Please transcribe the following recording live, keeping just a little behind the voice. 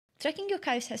tracking your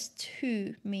calories has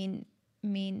two main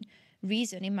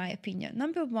reasons, in my opinion.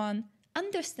 Number one,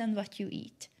 understand what you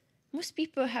eat. Most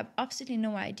people have absolutely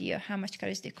no idea how much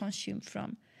calories they consume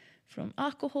from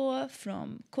alcohol,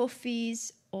 from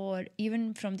coffees, or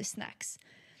even from the snacks.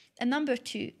 And number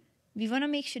two, we want to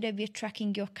make sure that we're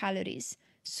tracking your calories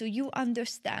so you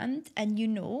understand and you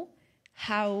know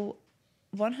how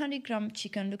 100-gram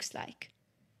chicken looks like.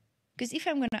 Because if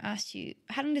I'm going to ask you,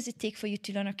 how long does it take for you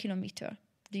to run a kilometer?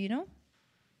 Do you know?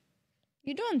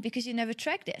 You don't, because you never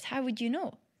tracked it. How would you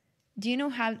know? Do you know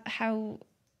how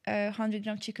a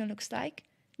 100-gram chicken looks like?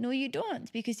 No, you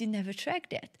don't, because you never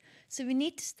tracked it. So we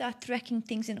need to start tracking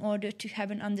things in order to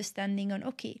have an understanding on,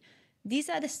 okay, these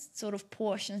are the sort of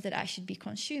portions that I should be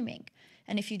consuming.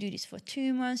 And if you do this for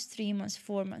 2 months, 3 months,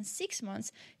 4 months, 6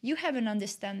 months, you have an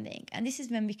understanding. And this is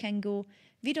when we can go,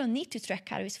 we don't need to track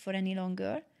calories for any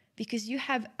longer, because you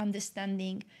have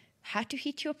understanding how to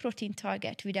hit your protein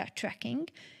target without tracking,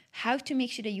 how to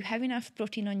make sure that you have enough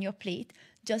protein on your plate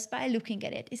just by looking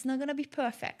at it. It's not going to be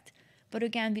perfect. But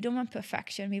again, we don't want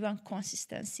perfection. We want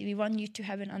consistency. We want you to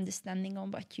have an understanding on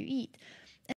what you eat.